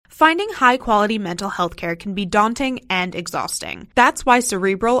Finding high-quality mental health care can be daunting and exhausting. That's why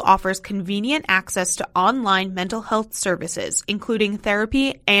Cerebral offers convenient access to online mental health services, including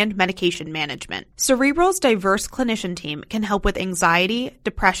therapy and medication management. Cerebral's diverse clinician team can help with anxiety,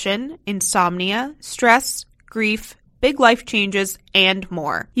 depression, insomnia, stress, grief, big life changes, and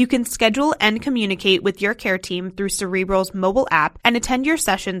more. You can schedule and communicate with your care team through Cerebral's mobile app and attend your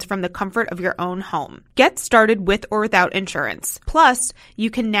sessions from the comfort of your own home. Get started with or without insurance. Plus, you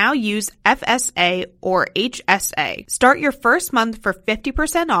can now use FSA or HSA. Start your first month for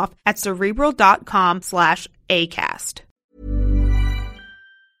 50% off at Cerebral.com/ACAST.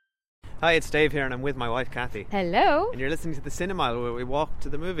 Hi, it's Dave here and I'm with my wife Kathy. Hello. And you're listening to The Cinema where we walk to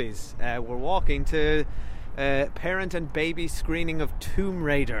the movies. We're walking to parent and baby screening of Tomb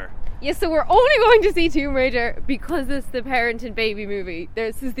Raider. Yes, so we're only going to see Tomb Raider because it's the parent and baby movie.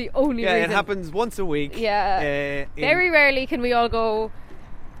 This is the only reason. Yeah, it happens once a week. Yeah. Very rarely can we all go,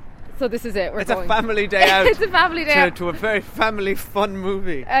 so this is it, we're going. It's a family day out. It's a family day out. To a very family fun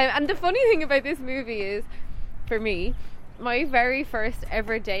movie. And the funny thing about this movie is, for me, my very first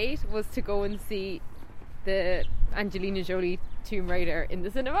ever date was to go and see the Angelina Jolie Tomb Raider in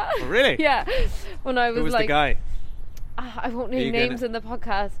the cinema. Oh, really? Yeah. When I was Who was like, the guy? I won't name names in the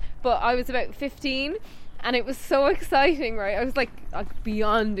podcast, but I was about 15 and it was so exciting, right? I was like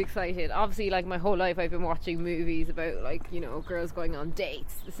beyond excited. Obviously, like my whole life I've been watching movies about, like, you know, girls going on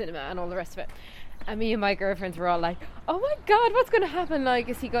dates, the cinema and all the rest of it. And me and my girlfriends were all like, oh my god, what's going to happen? Like,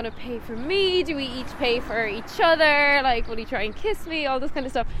 is he going to pay for me? Do we each pay for each other? Like, will he try and kiss me? All this kind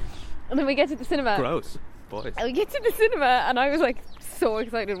of stuff. And then we get to the cinema. Gross. Boys. And we get to the cinema and I was like so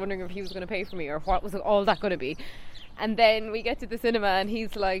excited, wondering if he was going to pay for me or what was all that going to be. And then we get to the cinema and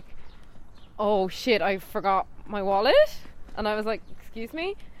he's like, oh shit, I forgot my wallet. And I was like, excuse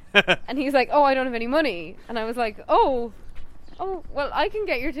me? And he's like, oh, I don't have any money. And I was like, oh, well, I can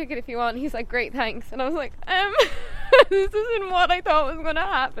get your ticket if you want. And he's like, great, thanks. And I was like, this isn't what I thought was going to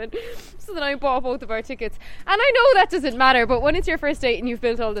happen. So then I bought both of our tickets. And I know that doesn't matter, but when it's your first date and you've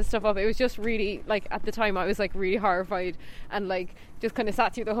built all this stuff up, it was just really, like, at the time I was like really horrified and like just kind of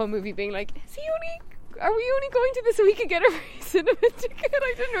sat through the whole movie being like, are we only going to this so we could get a free cinema ticket?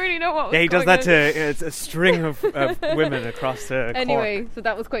 I didn't really know what was going on. Yeah, he does that to a string of women across the Anyway, Cork. so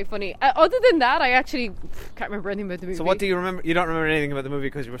that was quite funny. Other than that, I actually can't remember anything about the movie. So what do you remember? You don't remember anything about the movie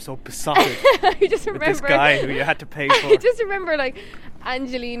because you were so besotted I just remember with this guy who you had to pay for. I just remember, like,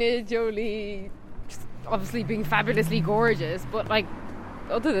 Angelina Jolie just obviously being fabulously gorgeous, but, like,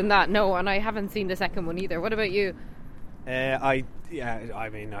 other than that, no. And I haven't seen the second one either. What about you? I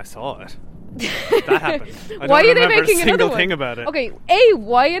saw it. That happened. Why are they making a another single one? thing about it. Okay,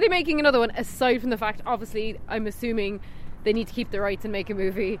 why are they making another one? Aside from the fact, obviously, I'm assuming they need to keep the rights and make a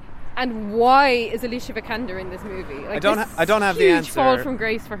movie. And why is Alicia Vikander in this movie? Like, I don't have the answer. Huge fall from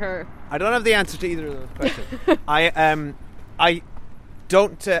grace for her. I don't have the answer to either of those questions.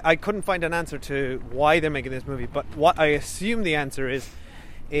 I couldn't find an answer to why they're making this movie. But what I assume the answer is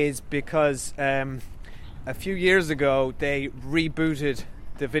because a few years ago they rebooted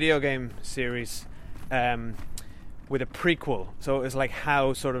the video game series with a prequel, so it was like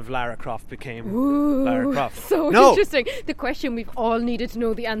how sort of Lara Croft became Lara Croft. So interesting. The question we've all needed to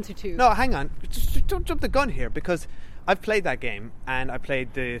know the answer to. No, hang on, just don't jump the gun here, because I've played that game and I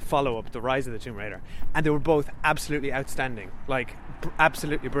played the follow-up, The Rise of the Tomb Raider, and they were both absolutely outstanding, like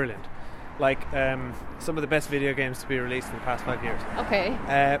absolutely brilliant. Like some of the best video games to be released in the past 5 years. Okay.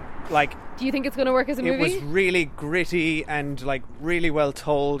 Do you think it's going to work as a movie? It was really gritty and like really well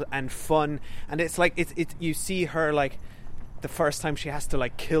told and fun, and it's like it's you see her like the first time she has to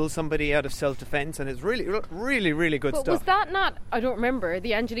like kill somebody out of self-defense, and it's really really good stuff. But was that not, I don't remember,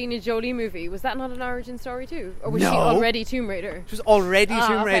 the Angelina Jolie movie, was that not an origin story too? Or was she already Tomb Raider? She was already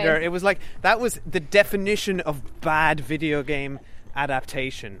Tomb Raider. Okay. It was like, that was the definition of bad video game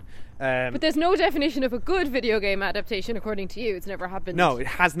adaptation. But there's no definition of a good video game adaptation according to you. It's never happened. No, it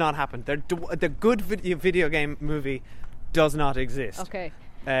has not happened. The good video game movie does not exist. Okay.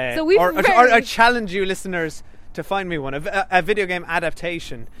 So I challenge you listeners to find me one, a video game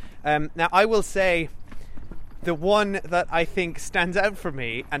adaptation. Now I will say the one that I think stands out for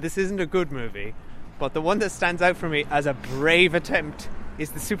me, and this isn't a good movie, but the one that stands out for me as a brave attempt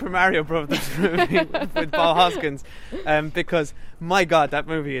is the Super Mario Brothers movie with Paul Hoskins, because my god, that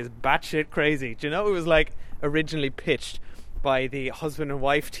movie is batshit crazy. Do you know it was like originally pitched by the husband and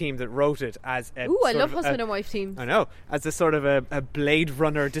wife team that wrote it as a I love husband and wife teams. I know, as a sort of a Blade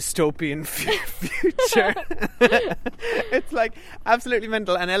Runner dystopian future. It's like absolutely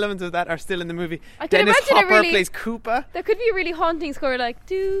mental, and elements of that are still in the movie. Dennis Hopper plays Koopa. There could be a really haunting score like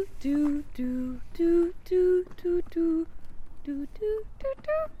do do do do do do do do do do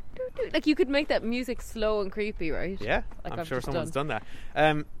do like you could make that music slow and creepy, right? Yeah, Like I'm I've sure just someone's done that.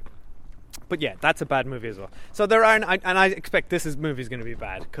 But yeah, that's a bad movie as well. So there are, and I expect this movie's going to be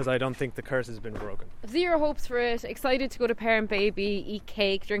bad because I don't think the curse has been broken. Zero hopes for it. Excited to go to Parent Baby, eat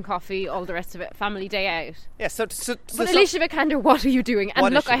cake, drink coffee, all the rest of it. Family day out. Yeah. But Alicia Vikander, what are you doing?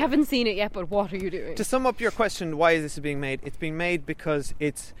 And look, I doing? haven't seen it yet, but what are you doing? To sum up your question, why is this being made? It's being made because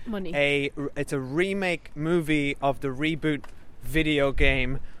it's Money. It's a remake movie of the reboot video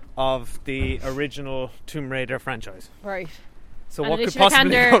game of the original Tomb Raider franchise. Right. So and what Alicia could possibly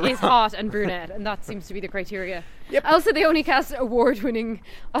go Vikander wrong? is hot and brunette, and that seems to be the criteria. Yep. Also, they only cast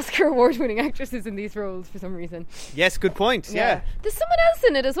Oscar award-winning actresses in these roles for some reason. Yes, good point. Yeah. There's someone else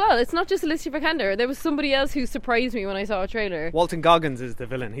in it as well. It's not just Alicia Vikander. There was somebody else who surprised me when I saw a trailer. Walton Goggins is the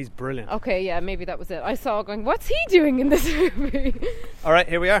villain. He's brilliant. Okay, yeah, maybe that was it. I saw going, what's he doing in this movie? All right,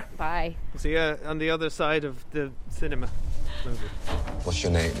 here we are. Bye. See you on the other side of the cinema movie. What's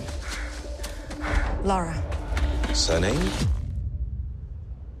your name? Lara Surname?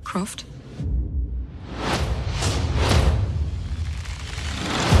 Croft.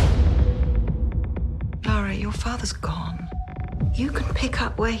 Lara, your father's gone. You can pick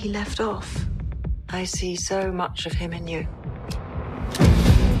up where he left off. I see so much of him in you.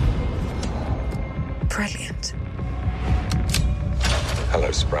 Brilliant.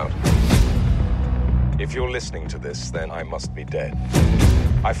 Hello, Sprout. If you're listening to this, then I must be dead.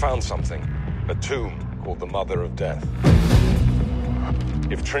 I found something. A tomb called the Mother of Death.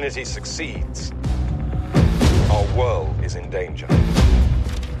 If Trinity succeeds, our world is in danger.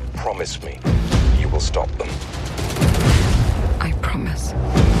 Promise me you will stop them. I promise.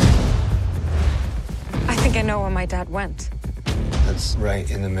 I think I know where my dad went. That's right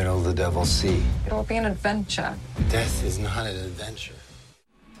in the middle of the Devil's Sea. It will be an adventure. Death is not an adventure.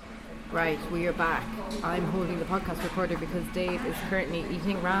 Right, we are back. I'm holding the podcast recorder because Dave is currently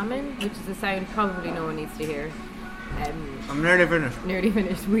eating ramen, which is a sound probably no one needs to hear. I'm nearly finished. Nearly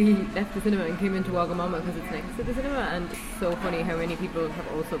finished. We left the cinema and came into Wagamama because it's next to the cinema, and it's so funny how many people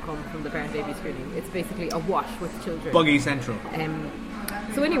have also come from the Parent Baby screening. It's basically a wash with children. Buggy Central.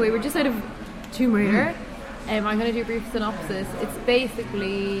 So anyway, we're just out of Tomb Raider. I'm going to do a brief synopsis. It's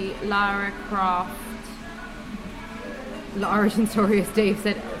basically Lara Croft. The origin story, as Dave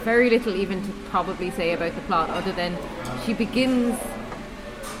said, very little even to probably say about the plot other than she begins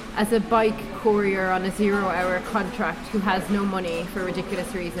as a bike courier on a 0-hour contract who has no money for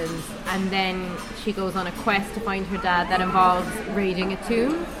ridiculous reasons, and then she goes on a quest to find her dad that involves raiding a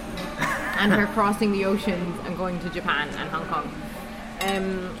tomb and her crossing the oceans and going to Japan and Hong Kong.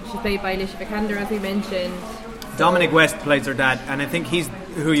 She's played by Alicia Vikander, as we mentioned. Dominic West plays her dad, and I think he's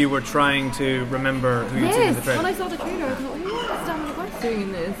who you were trying to remember who you'd seen in the trailer. When I saw the trailer, I thought, what's Dominic West doing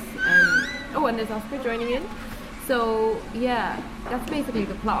in this? And there's Oscar joining in. So, yeah, that's basically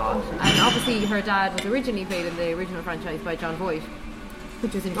the plot. And obviously her dad was originally played in the original franchise by Jon Voight,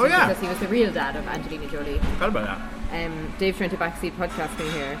 which was interesting because he was the real dad of Angelina Jolie. Forgot about that. Dave's trying to backseat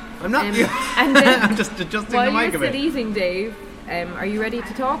podcasting here. I'm not. And then, I'm just adjusting while the mic you're a bit. still eating, Dave, are you ready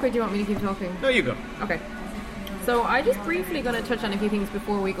to talk, or do you want me to keep talking? No, you go. Okay. So I'm just briefly going to touch on a few things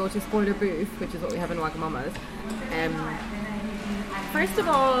before we go to spoiler booth, which is what we have in Wagamama's. First of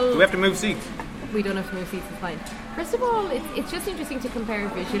all... Do we have to move seats? We don't have to move seats, it's fine. First of all, it's just interesting to compare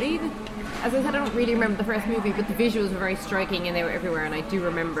visually. As I said, I don't really remember the first movie, but the visuals were very striking and they were everywhere, and I do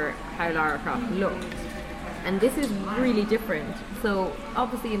remember how Lara Croft looked. And this is really different. So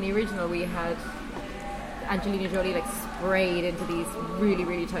obviously in the original we had Angelina Jolie like sprayed into these really,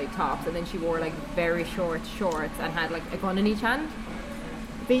 really tight tops, and then she wore like very short shorts and had like a gun in each hand.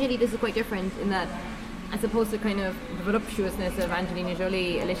 Visually this is quite different in that, as opposed to kind of the voluptuousness of Angelina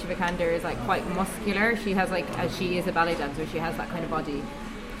Jolie, Alicia Vikander is like quite muscular. She has like, as she is a ballet dancer, she has that kind of body.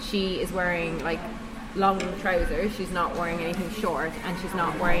 She is wearing like long trousers, she's not wearing anything short, and she's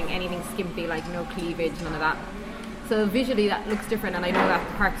not wearing anything skimpy, like no cleavage, none of that. So visually that looks different, and I know that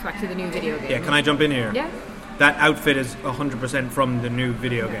harks back to the new video game. Yeah, can I jump in here? Yeah. That outfit is 100% from the new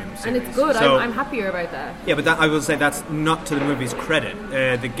video game series. And it's good, So, I'm happier about that. yeah, but I will say that's not to the movie's credit.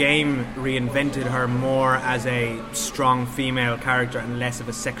 The game reinvented her more as a strong female character and less of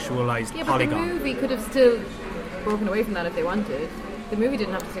a sexualized Yeah, but polygon. the movie could have still broken away from that if they wanted. The movie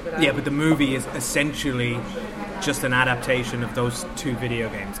didn't have to stick with that. Yeah, but the movie is essentially just an adaptation of those two video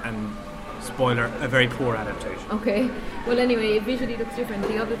games, and spoiler, a very poor adaptation. Okay. Well, anyway, it visually looks different.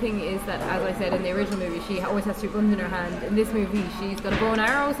 The other thing is that, as I said in the original movie, she always has two guns in her hand. In this movie, she's got a bow and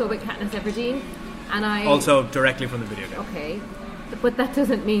arrow, so with Katniss Everdeen. And Also directly from the video game. Okay. But that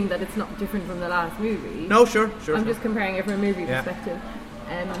doesn't mean that it's not different from the last movie. No, sure. I'm just comparing it from a movie Yeah. perspective.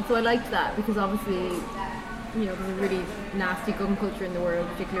 So I liked that because obviously you know, there's a really nasty gun culture in the world,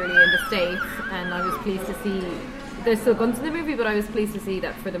 particularly in the States, and I was pleased to see there's still guns in the movie, but I was pleased to see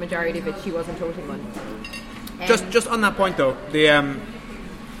that for the majority of it she wasn't toting one. Just on that point though, because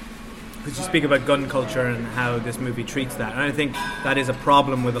you speak about gun culture and how this movie treats that, and I think that is a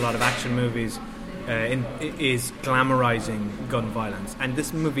problem with a lot of action movies, is glamorizing gun violence, and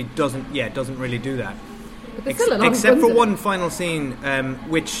this movie doesn't really do that. Except for one final scene,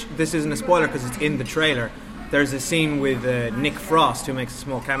 which this isn't a spoiler because it's in the trailer. There's a scene with Nick Frost, who makes a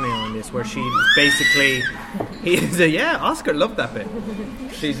small cameo in this, where she basically... Oscar loved that bit.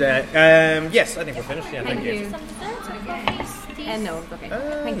 She's yes, I think we're finished. Yeah, thank you. No, it's okay.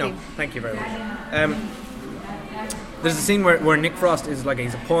 Thank you. Thank you very much. There's a scene where Nick Frost is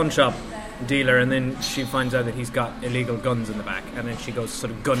he's a pawn shop dealer, and then she finds out that he's got illegal guns in the back, and then she goes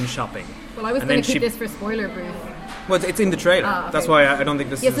sort of gun shopping. Well, I was going to keep this for spoiler proof. Well, it's in the trailer. Okay. That's why I don't think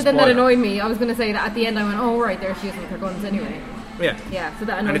this is a spoiler. Then that annoyed me. I was going to say that at the end I went, oh right, there she is with her guns anyway. Yeah, so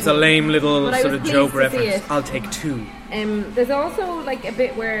that annoyed me. And it's a lame little sort of joke reference. I'll take two. There's also a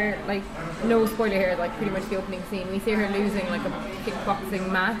bit where, no spoiler here, pretty much the opening scene, we see her losing a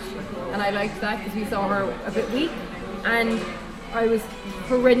kickboxing match, and I liked that because we saw her a bit weak, and I was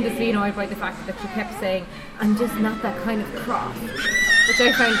horrendously annoyed by the fact that she kept saying, I'm just not that kind of cross, which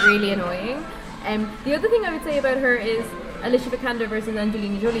I found really annoying. The other thing I would say about her is Alicia Vikander versus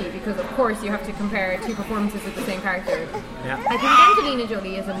Angelina Jolie, because of course you have to compare two performances with the same character. Yeah. I think Angelina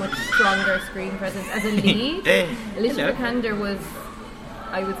Jolie is a much stronger screen presence as a lead. Alicia Vikander was,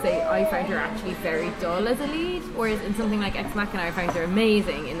 I would say, I found her actually very dull as a lead, whereas in something like Ex Machina I found her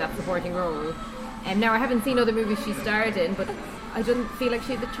amazing in that supporting role. Now I haven't seen other movies she starred in, but I didn't feel like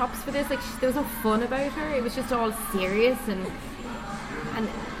she had the chops for this. There was no fun about her. It was just all serious, and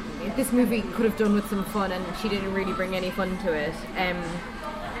this movie could have done with some fun, and she didn't really bring any fun to it.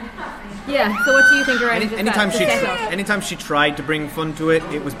 So what do you think around anytime she tried to bring fun to it,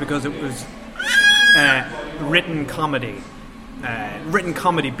 it was because it was written comedy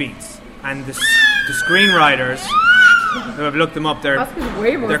beats, and the screenwriters, who I've looked them up, they're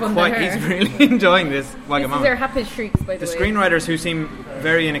way more fun than her. He's really enjoying this. These are happy shrieks, by the way. The screenwriters, who seem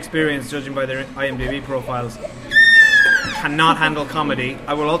very inexperienced, judging by their IMDb profiles, cannot handle comedy.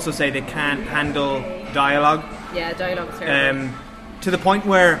 I will also say they can't handle dialogue. Yeah, dialogue's terrible. To the point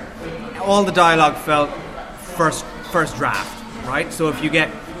where all the dialogue felt first draft, right? So if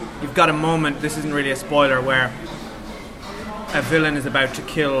you've got a moment, this isn't really a spoiler, where a villain is about to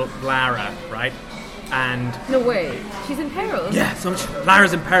kill Lara, right? And no way, she's in peril. Yeah,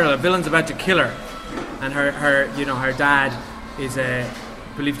 Lara's in peril. A villain's about to kill her, and her dad is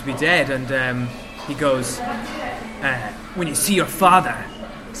believed to be dead, and he goes, when you see your father,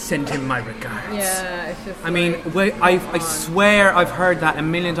 send him my regards. Yeah, it's just. I swear I've heard that a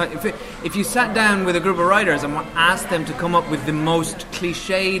million times. If you sat down with a group of writers and asked them to come up with the most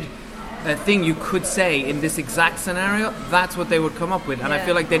cliched thing you could say in this exact scenario, that's what they would come up with, and I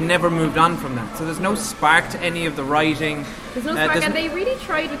feel like they never moved on from that. So there's no spark to any of the writing. There's no spark, and they really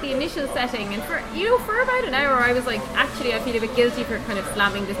tried with the initial setting, and for about an hour I was like, actually I feel a bit guilty for kind of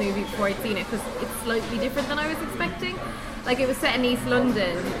slamming this movie before I'd seen it, because it's slightly different than I was expecting. It was set in East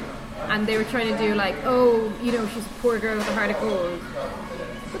London, and they were trying to do she's a poor girl with a heart of gold,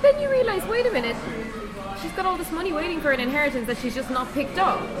 but then you realise, wait a minute, she's got all this money waiting for an inheritance that she's just not picked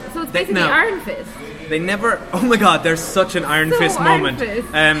up. So it's basically Iron Fist. They never... Oh my god, there's such an Iron Fist moment.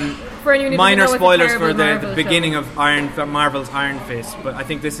 For anyone who minor spoilers for the Marvel beginning of Marvel's Iron Fist, but I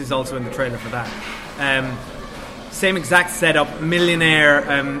think this is also in the trailer for that. Same exact setup, millionaire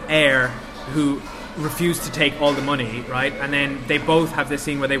heir who refused to take all the money, right? And then they both have this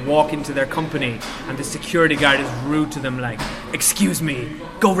scene where they walk into their company and the security guard is rude to them, like, excuse me,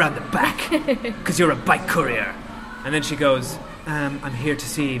 go round the back because you're a bike courier. And then she goes, I'm here to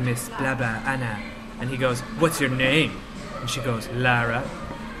see Miss blah blah Anna. And he goes, what's your name? And she goes, Lara ...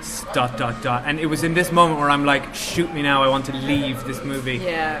 And it was in this moment where I'm like, shoot me now, I want to leave this movie.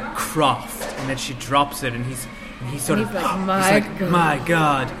 Yeah. Croft. And then she drops it, and he's like, my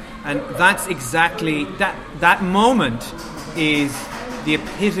god. And that's exactly that moment is the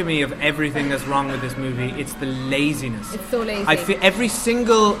epitome of everything that's wrong with this movie. It's the laziness. It's so lazy. I feel every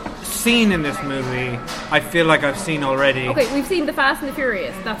single scene in this movie I feel like I've seen already. Okay, we've seen The Fast and the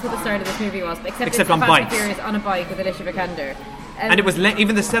Furious. That's what the start of this movie was. Except on Fast bikes. And Furious on a bike with Alicia Vikander. And it was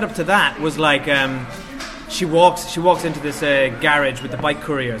even the setup to that was like she walks into this garage with the bike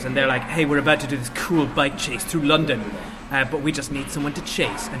couriers, and they're like, hey, we're about to do this cool bike chase through London, but we just need someone to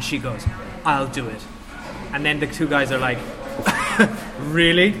chase. And she goes, I'll do it. And then the two guys are like,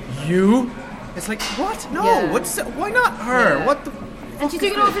 really? You? It's like, what? No, why not her? Yeah. What the... And she's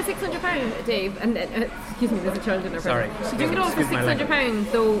doing it all for £600, Dave. And Excuse me, there's a child in there. Sorry. She took it all for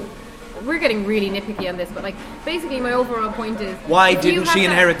 £600, so we're getting really nitpicky on this, but like basically my overall point is, why didn't she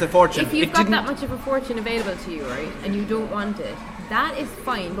inherit the fortune? If you've got that much of a fortune available to you, right, and you don't want it, that is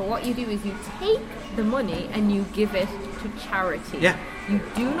fine, but what you do is you take the money and you give it to charity. Yeah. You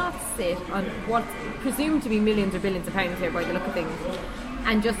do not sit on what's presumed to be millions or billions of pounds here by the look of things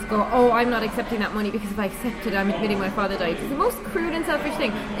and just go, oh, I'm not accepting that money because if I accept it, I'm admitting my father died. It's the most crude and selfish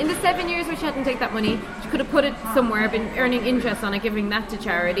thing. In the 7 years where she hadn't taken that money, she could have put it somewhere, been earning interest on it, giving that to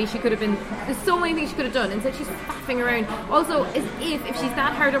charity. She could have been, there's so many things she could have done. Instead she's faffing around. Also, as if she's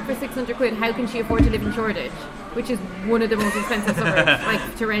that hard up for £600, how can she afford to live in Shoreditch, which is one of the most expensive suburbs,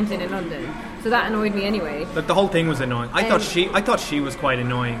 like to rent in London. So that annoyed me anyway. But the whole thing was annoying. I thought she was quite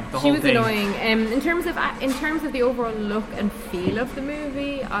annoying. The whole thing. She was annoying. In terms of the overall look and feel of the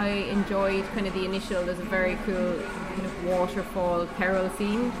movie, I enjoyed kind of the initial. There's a very cool kind of waterfall peril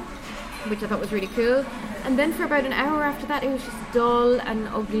scene, which I thought was really cool. And then for about an hour after that, it was just dull and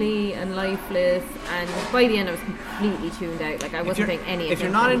ugly and lifeless. And by the end, I was completely tuned out. Like I wasn't paying any attention. If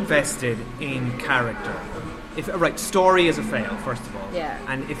you're not invested in character. Story is a fail, first of all. Yeah.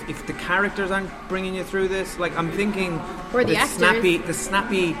 And if the characters aren't bringing you through this, like I'm thinking or the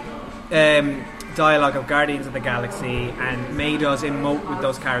snappy dialogue of Guardians of the Galaxy and made us emote with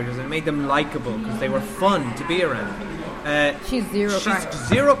those characters and made them likeable because they were fun to be around. She's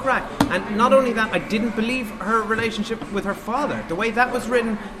zero crack. And not only that, I didn't believe her relationship with her father. The way that was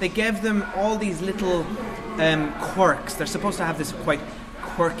written, they gave them all these little quirks. They're supposed to have this quite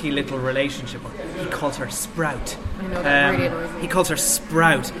quirky little relationship. He calls her Sprout. I know, that really annoys me. He calls her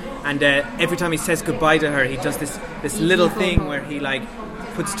Sprout, and every time he says goodbye to her, he does this little thing where he like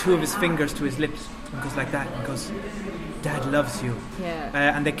puts two of his fingers to his lips and goes like that and goes, "Dad loves you."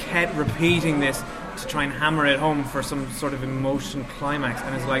 Yeah. And they kept repeating this to try and hammer it home for some sort of emotion climax,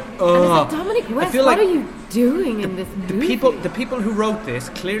 and it's like, oh, Dominic West, what are you doing in this movie? The people who wrote this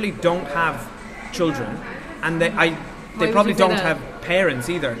clearly don't have children, and they probably don't have parents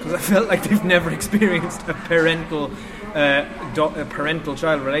either, because I felt like they've never experienced a parental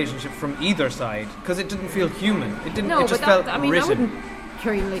child relationship from either side, because it didn't feel human. It didn't. No, it just felt I written. wouldn't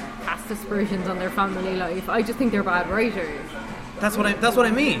carry like past aspersions on their family life. I just think they're bad writers. That's what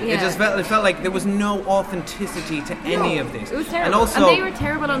I mean. Yeah. It felt like there was no authenticity to any of this. It was terrible. And also, they were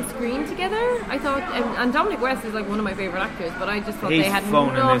terrible on screen together. I thought, and Dominic West is like one of my favourite actors, but I just thought they had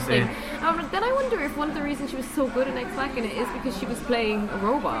nothing. Then I wonder if one of the reasons she was so good in Ex Machina is because she was playing a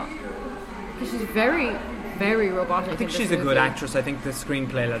robot. Because she's very, very robotic. I think she's a good actress. I think the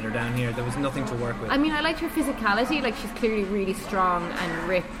screenplay let her down here. There was nothing to work with. I mean, I liked her physicality. Like, she's clearly really strong and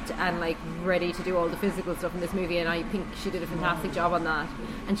ripped and like ready to do all the physical stuff in this movie, and I think she did a fantastic job on that.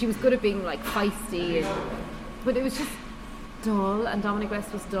 And she was good at being like feisty, but it was just dull. And Dominic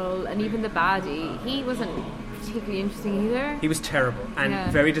West was dull, and even the baddie, he wasn't particularly interesting either. He was terrible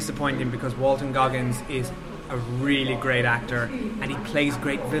and very disappointing, because Walton Goggins is a really great actor and he plays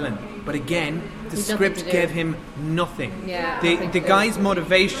great villain, but again the script gave him nothing. The guy's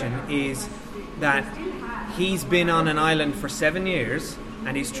motivation is that he's been on an island for 7 years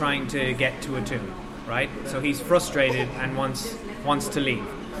and he's trying to get to a tomb, right? So he's frustrated and wants to leave.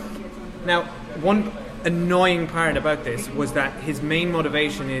 Now, one annoying part about this was that his main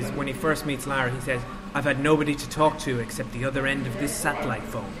motivation is when he first meets Lara, he says, "I've had nobody to talk to except the other end of this satellite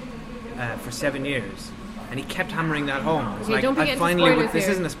phone for 7 years." And he kept hammering that home. It's like, I finally, this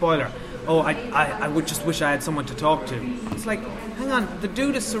isn't a spoiler. Oh, I would just wish I had someone to talk to. It's like, hang on, the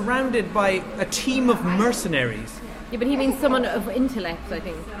dude is surrounded by a team of mercenaries. Yeah, but he means someone of intellect, I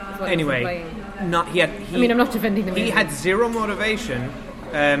think. Anyway, I'm not defending the movie. He had zero motivation.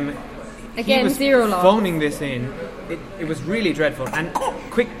 Again, he was zero loss. Phoning this in. It was really dreadful. And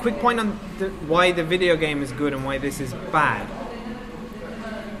quick point on why the video game is good and why this is bad.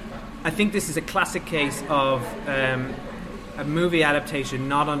 I think this is a classic case of a movie adaptation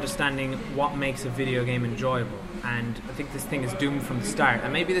not understanding what makes a video game enjoyable, and I think this thing is doomed from the start,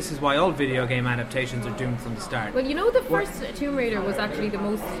 and maybe this is why all video game adaptations are doomed from the start. Well, you know, the first Tomb Raider was actually the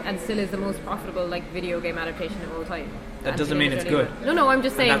most, and still is the most profitable video game adaptation of all time. That doesn't mean it's good. No, I'm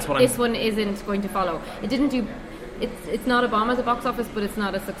just saying this one isn't going to follow. It didn't do. It's not a bomb at the box office, but it's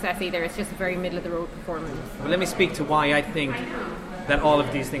not a success either. It's just a very middle of the road performance. Well, let me speak to why I think that all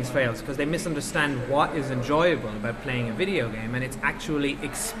of these things fails, because they misunderstand what is enjoyable about playing a video game, and it's actually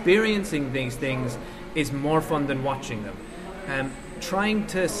experiencing these things is more fun than watching them. Trying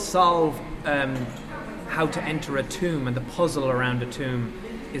to solve how to enter a tomb and the puzzle around a tomb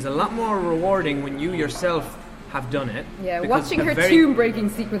is a lot more rewarding when you yourself have done it. Yeah, watching her tomb breaking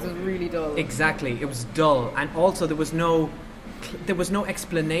sequence was really dull. Exactly, it was dull, and also there was no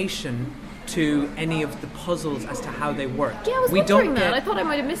explanation to any of the puzzles as to how they work. Yeah, I was wondering that. I thought I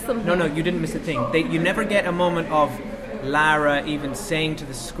might have missed something. No, you didn't miss a thing. You never get a moment of Lara even saying to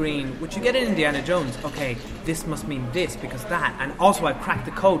the screen, which you get in Indiana Jones, okay, this must mean this because that, and also I've cracked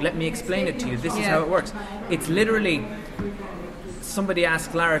the code, let me explain it to you, this is how it works. It's literally somebody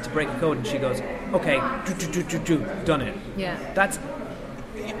asks Lara to break a code and she goes, okay, done it. Yeah. That's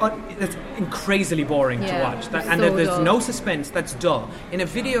crazily boring to watch. There's dull. no suspense, that's dull. In a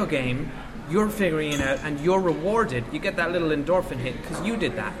video game, you're figuring it out and you're rewarded. You get that little endorphin hit because you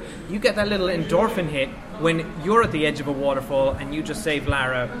did that. You get that little endorphin hit when you're at the edge of a waterfall and you just save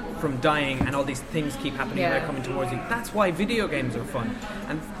Lara from dying and all these things keep happening and they're coming towards you. That's why video games are fun.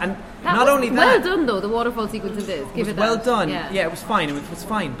 And not only that... Well done, though, the waterfall sequence in this. Give it that. Well done. Yeah, it was fine. It was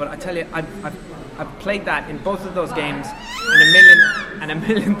fine. But I tell you, I've played that in both of those games and a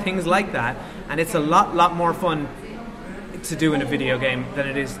million things like that. And it's a lot more fun to do in a video game than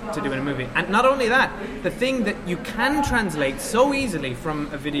it is to do in a movie. And not only that, the thing that you can translate so easily from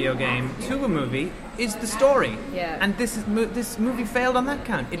a video game to a movie is the story. Yeah. And this movie failed on that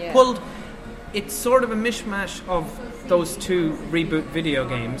count. It's sort of a mishmash of those two reboot video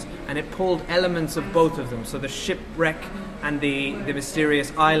games, and it pulled elements of both of them. So the shipwreck and the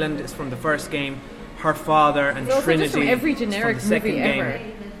mysterious island is from the first game. Her father and Trinity just from every generic is from the second movie game. ever.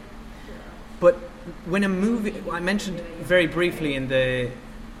 But when a movie, I mentioned very briefly in the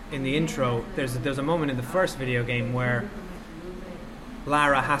intro, there's a moment in the first video game where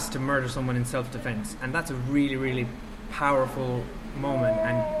Lara has to murder someone in self-defense, and that's a really, really powerful moment,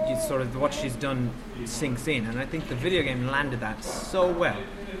 and you sort of what she's done sinks in, and I think the video game landed that so well.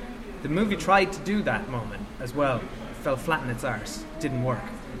 The movie tried to do that moment as well. It fell flat in its arse. Didn't work.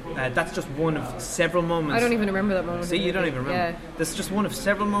 That's just one of several moments. I don't even remember that moment. See, you don't even remember. Yeah. That's just one of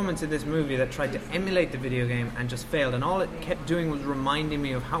several moments in this movie that tried to emulate the video game and just failed. And all it kept doing was reminding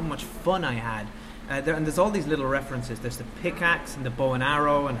me of how much fun I had. And there's all these little references. There's the pickaxe and the bow and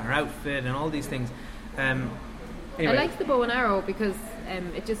arrow and her outfit and all these things. Anyway. I liked the bow and arrow because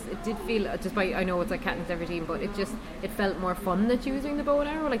it did feel, I know it's like Katniss Everdeen, but it felt more fun that she was doing the bow and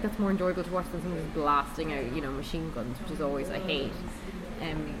arrow. Like, that's more enjoyable to watch than someone just blasting out, machine guns, which is always I hate.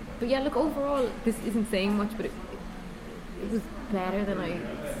 But yeah, look, overall, this isn't saying much, but it was better than I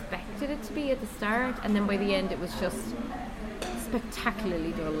expected it to be at the start, and then by the end it was just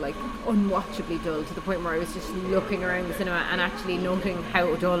spectacularly dull, like unwatchably dull, to the point where I was just looking around the cinema and actually noting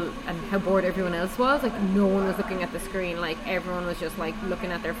how dull and how bored everyone else was. Like, no one was looking at the screen, like everyone was just like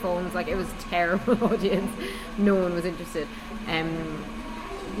looking at their phones. Like, it was a terrible audience. No one was interested.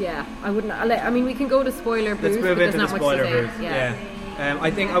 Yeah, I wouldn't. I mean, we can go to spoiler booth. Let's move but into there's the not much to spoiler say. booth. Yeah.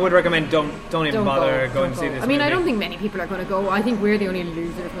 I think I would recommend don't even bother going to see this. I mean, movie. I don't think many people are going to go. I think we're the only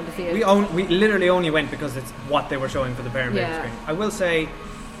losers going to see it. We literally only went because it's what they were showing for the bare minimum screen. I will say,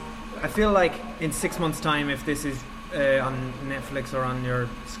 I feel like in 6 months' time, if this is on Netflix or on your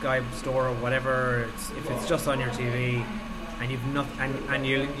Sky Store or whatever, if it's just on your TV and you've and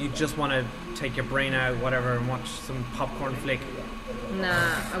you just want to take your brain out, whatever, and watch some popcorn flick.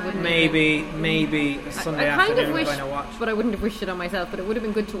 Nah, I wouldn't. Maybe Sunday afternoon wish, kind of watch. But I wouldn't have wished it on myself. But it would have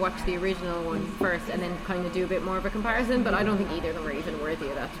been good to watch the original one first and then kind of do a bit more of a comparison. But I don't think either of them are even worthy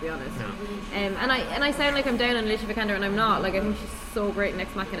of that, to be honest. No. And I sound like I'm down on Alicia Vikander, and I'm not. Like, I think she's so great in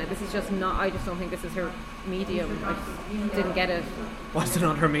Ex Machina. This is just not. I just don't think this is her medium. I just didn't get it. What's it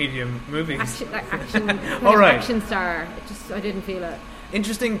on her medium? Movies. Action. All right. Action star. I didn't feel it.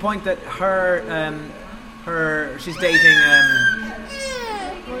 Interesting point that she's dating.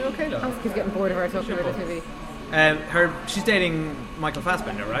 Okay, I was getting bored of her talking about this movie. She's dating Michael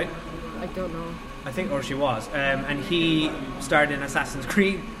Fassbender, right? I don't know. I think, or she was, and he starred in Assassin's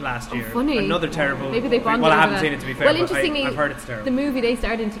Creed last year. Funny. Another terrible. Maybe they bonded. Well, I haven't over seen that. it, to be fair. Well, but interestingly, I've heard it's terrible. The movie they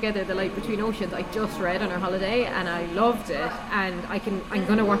starred in together, The Light Between Oceans, I just read on our holiday, and I loved it. And I'm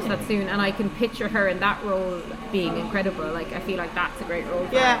going to watch that soon, and I can picture her in that role being incredible. Like, I feel like that's a great role.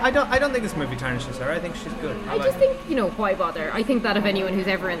 For her. I don't think this movie tarnishes her. I think she's good. I just think, why bother? I think that of anyone who's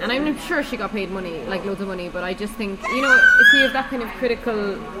ever in, and I'm sure she got paid money, like loads of money, but I just think, if you have that kind of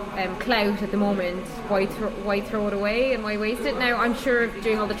critical clout at the moment, why throw it away and why waste it? Now, I'm sure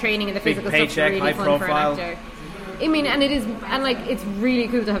doing all the training and the Big physical paycheck, stuff is really high fun profile. for an actor. I mean, and it's really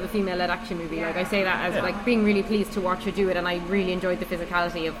cool to have a female-led action movie. Like, I say that as like being really pleased to watch her do it, and I really enjoyed the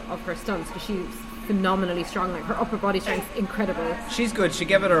physicality of her stunts because she's phenomenally strong. Like, her upper body strength, incredible. She's good. She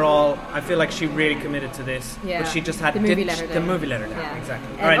gave it her all. I feel like she really committed to this. Yeah. But she just had The movie let her down. The movie let her down. Yeah.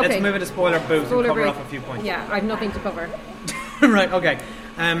 Exactly. All right, okay. let's move into spoiler booth and cover booth. off a few points. Yeah, I have nothing to cover. Right. Okay.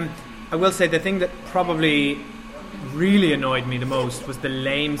 I will say the thing that probably really annoyed me the most was the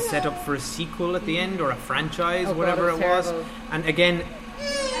lame setup for a sequel at the end, or a franchise, whatever it was. Terrible. And again,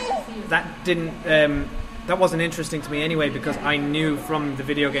 that didn't. That wasn't interesting to me anyway, because I knew from the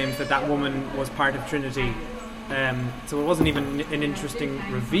video games that woman was part of Trinity. So it wasn't even an interesting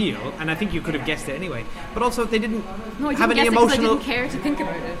reveal, and I think you could have guessed it anyway. But also, they didn't have any emotional. I didn't care to think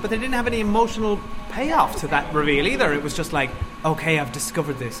about it. But they didn't have any emotional payoff to that reveal either. It was just like, okay, I've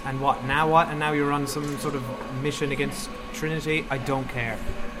discovered this, and what? And now you're on some sort of mission against Trinity. I don't care.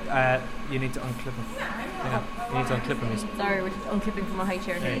 You need to unclip him. Yeah, you need to unclip him. Sorry, we're unclipping from a high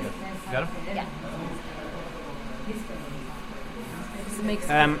chair. There you go. You got him? Yeah. This makes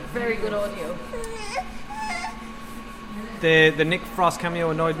very good audio. The Nick Frost cameo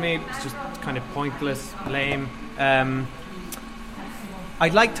annoyed me. It's just kind of pointless, lame. One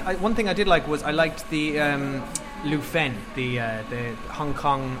thing I did like was I liked the Lu Fen, the Hong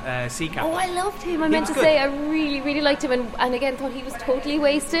Kong sea captain. Oh, I loved him. I meant to say I really, really liked him, and again thought he was totally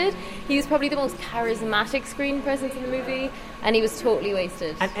wasted. He was probably the most charismatic screen presence in the movie, and he was totally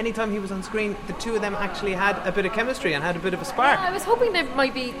wasted. And anytime he was on screen, the two of them actually had a bit of chemistry and had a bit of a spark. Yeah, I was hoping there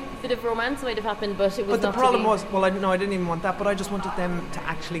might be a bit of romance might have happened, but it was But not the problem to be. was, well, I didn't even want that, but I just wanted them to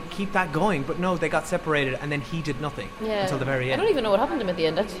actually keep that going. But no, they got separated, and then he did nothing until the very end. I don't even know what happened to him at the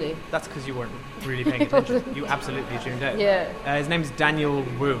end, actually. That's because you weren't really paying attention. You absolutely tuned out. Yeah. His name's Daniel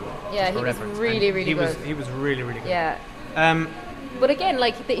Wu. Yeah, he was really, really good. He was really, really good. Yeah. But again,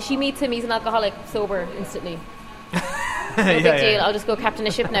 like she meets him, he's an alcoholic, sober instantly. No big deal. I'll just go captain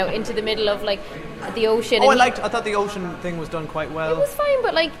a ship now into the middle of like the ocean. Oh, I thought the ocean thing was done quite well. It was fine,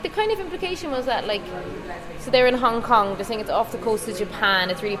 but like the kind of implication was that like, so they're in Hong Kong. They're saying it's off the coast of Japan.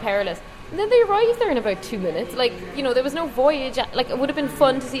 It's really perilous. And then they arrive there in about 2 minutes. Like, you know, there was no voyage. Like, it would have been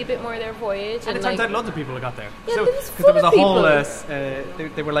fun to see a bit more of their voyage. And it turns out lots of people got there. Yeah, so, there was there was a whole.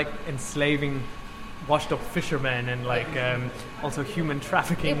 people. They were like enslaving washed-up fishermen and like also human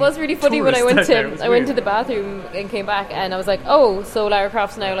trafficking. It was really funny when I went to the bathroom and came back, and I was like, oh, so Lara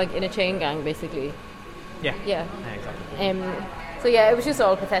Croft's now like in a chain gang, basically. Yeah. Yeah. Exactly. So yeah, it was just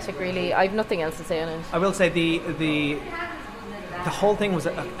all pathetic, really. I've nothing else to say on it. I will say the whole thing was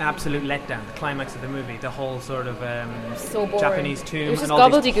an absolute letdown. The climax of the movie, the whole sort of so boring. Japanese tomb and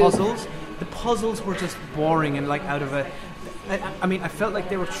all these puzzles. The puzzles were just boring and like out of a. I mean, I felt like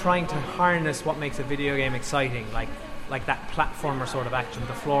they were trying to harness what makes a video game exciting, like that platformer sort of action,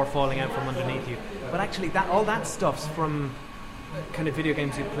 the floor falling out from underneath you. But actually, all that stuff's from kind of video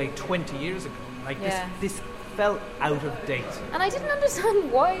games you played 20 years ago. Like this felt out of date. And I didn't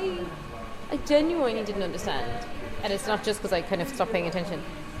understand why. I genuinely didn't understand. And it's not just because I kind of stopped paying attention.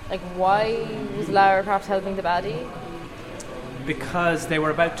 Like, why was Lara Croft helping the baddie? Because they were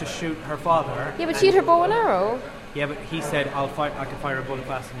about to shoot her father. Yeah, but she had her bow and arrow. Yeah, but he said, I can fire a bullet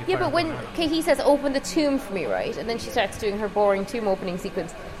faster than you. Yeah, but when he says, open the tomb for me, right? And then she starts doing her boring tomb opening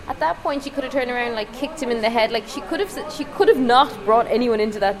sequence. At that point, she could have turned around and like kicked him in the head. Like she could have not brought anyone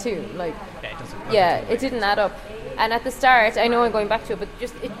into that tomb. Like, it didn't add up. And at the start, I know I'm going back to it, but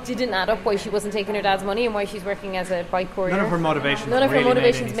just it didn't add up why she wasn't taking her dad's money and why she's working as a bike courier. None of her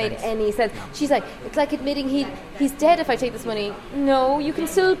motivations made any sense. She's like, it's like admitting he's dead if I take this money. No, you can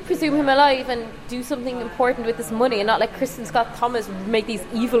still presume him alive and do something important with this money and not like Kristen Scott Thomas make these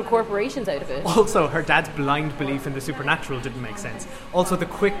evil corporations out of it. Also, her dad's blind belief in the supernatural didn't make sense. Also, the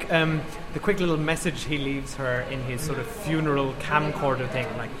quick little message he leaves her in his sort of funeral camcorder thing,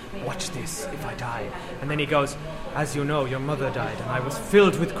 like, watch this if I die. And then he goes, as you know, your mother died and I was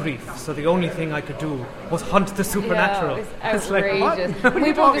filled with grief, so the only thing I could do was hunt the supernatural. Yeah, it was outrageous. Like, what?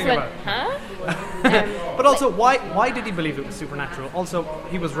 We both just went, about? huh? But also, why did he believe it was supernatural? Also,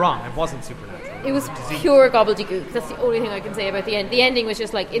 he was wrong. It wasn't supernatural. It was pure gobbledygook. That's the only thing I can say about the end. The ending was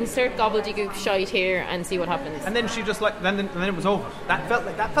just like, insert gobbledygook shite here and see what happens. And then she just like, then it was over. That felt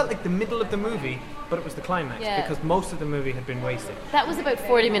like the middle of the movie, but it was the climax because most of the movie had been wasted. That was about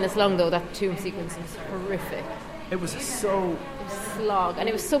 40 minutes long, though. That tomb sequence was horrific. It was so slog, and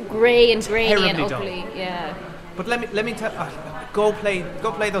it was so grey and grainy and ugly. Dumb. Yeah. But let me tell. Go play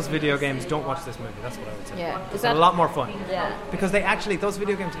those video games. Don't watch this movie. That's what I would say. Yeah, it's a lot more fun. Yeah, because those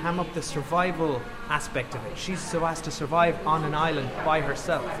video games ham up the survival aspect of it. She has to survive on an island by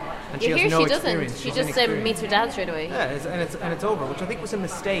herself, and she has no experience. She just meets her dad straight away. Yeah, and it's over, which I think was a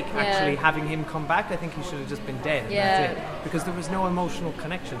mistake. Actually, having him come back, I think he should have just been dead. And that's it, because there was no emotional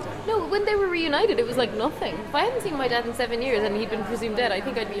connection there. No, when they were reunited, it was like nothing. If I hadn't seen my dad in 7 years and he'd been presumed dead, I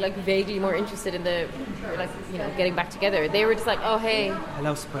think I'd be like vaguely more interested in getting back together. They were just like, oh hey,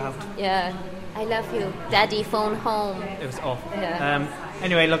 hello Sprout. Yeah. I love you, Daddy. Phone home. It was awful. Yeah.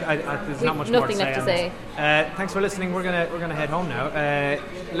 Anyway, look, there's not much more to say. Nothing left to say. Thanks for listening. We're gonna head home now.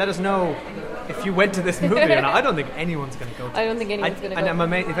 Let us know if you went to this movie or not. I don't think anyone's going to go to it. I don't think anyone's going to go.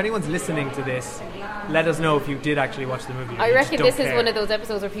 And if anyone's listening to this, let us know if you did actually watch the movie. I reckon this is one of those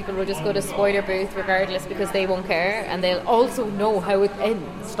episodes where people will just go to spoiler booth regardless because they won't care and they'll also know how it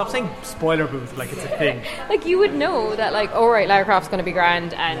ends. Stop saying spoiler booth like it's a thing. Like you would know that like, alright, Lara Croft's going to be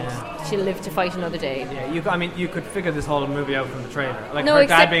grand and she'll live to fight another day. Yeah, you could figure this whole movie out from the trailer. Like her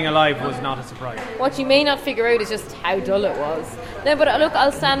dad being alive was not a surprise. What you may not figure out is just how dull it was. No, but look,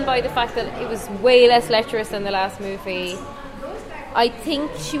 I'll stand by the fact that it was way less lecherous than the last movie. I think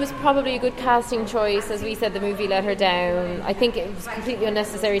she was probably a good casting choice. As we said, the movie let her down. I think it was completely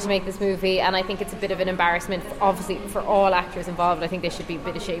unnecessary to make this movie, and I think it's a bit of an embarrassment, obviously, for all actors involved. I think they should be a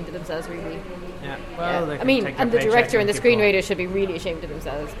bit ashamed of themselves, really. Yeah, well, I mean, and the director and the screenwriter should be really ashamed of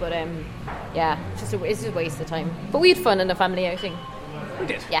themselves. But it's just a waste of time. But we had fun in a family outing. We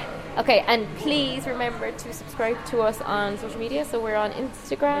did. Yeah. Okay, and please remember to subscribe to us on social media. So we're on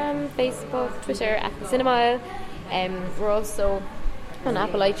Instagram, Facebook, Twitter at The Cinema. We're also on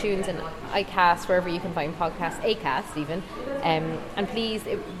Apple iTunes and iCast, wherever you can find podcasts, Acast even. And please,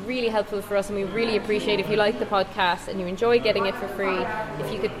 it's really helpful for us, and we really appreciate if you like the podcast and you enjoy getting it for free,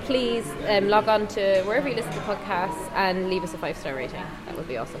 if you could please log on to wherever you listen to podcasts and leave us a 5-star rating. That would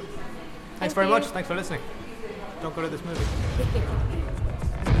be awesome. Thanks very much. Thanks for listening. Don't go to this movie.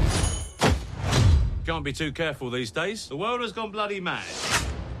 Can't be too careful these days. The world has gone bloody mad.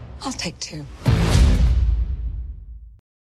 I'll take 2.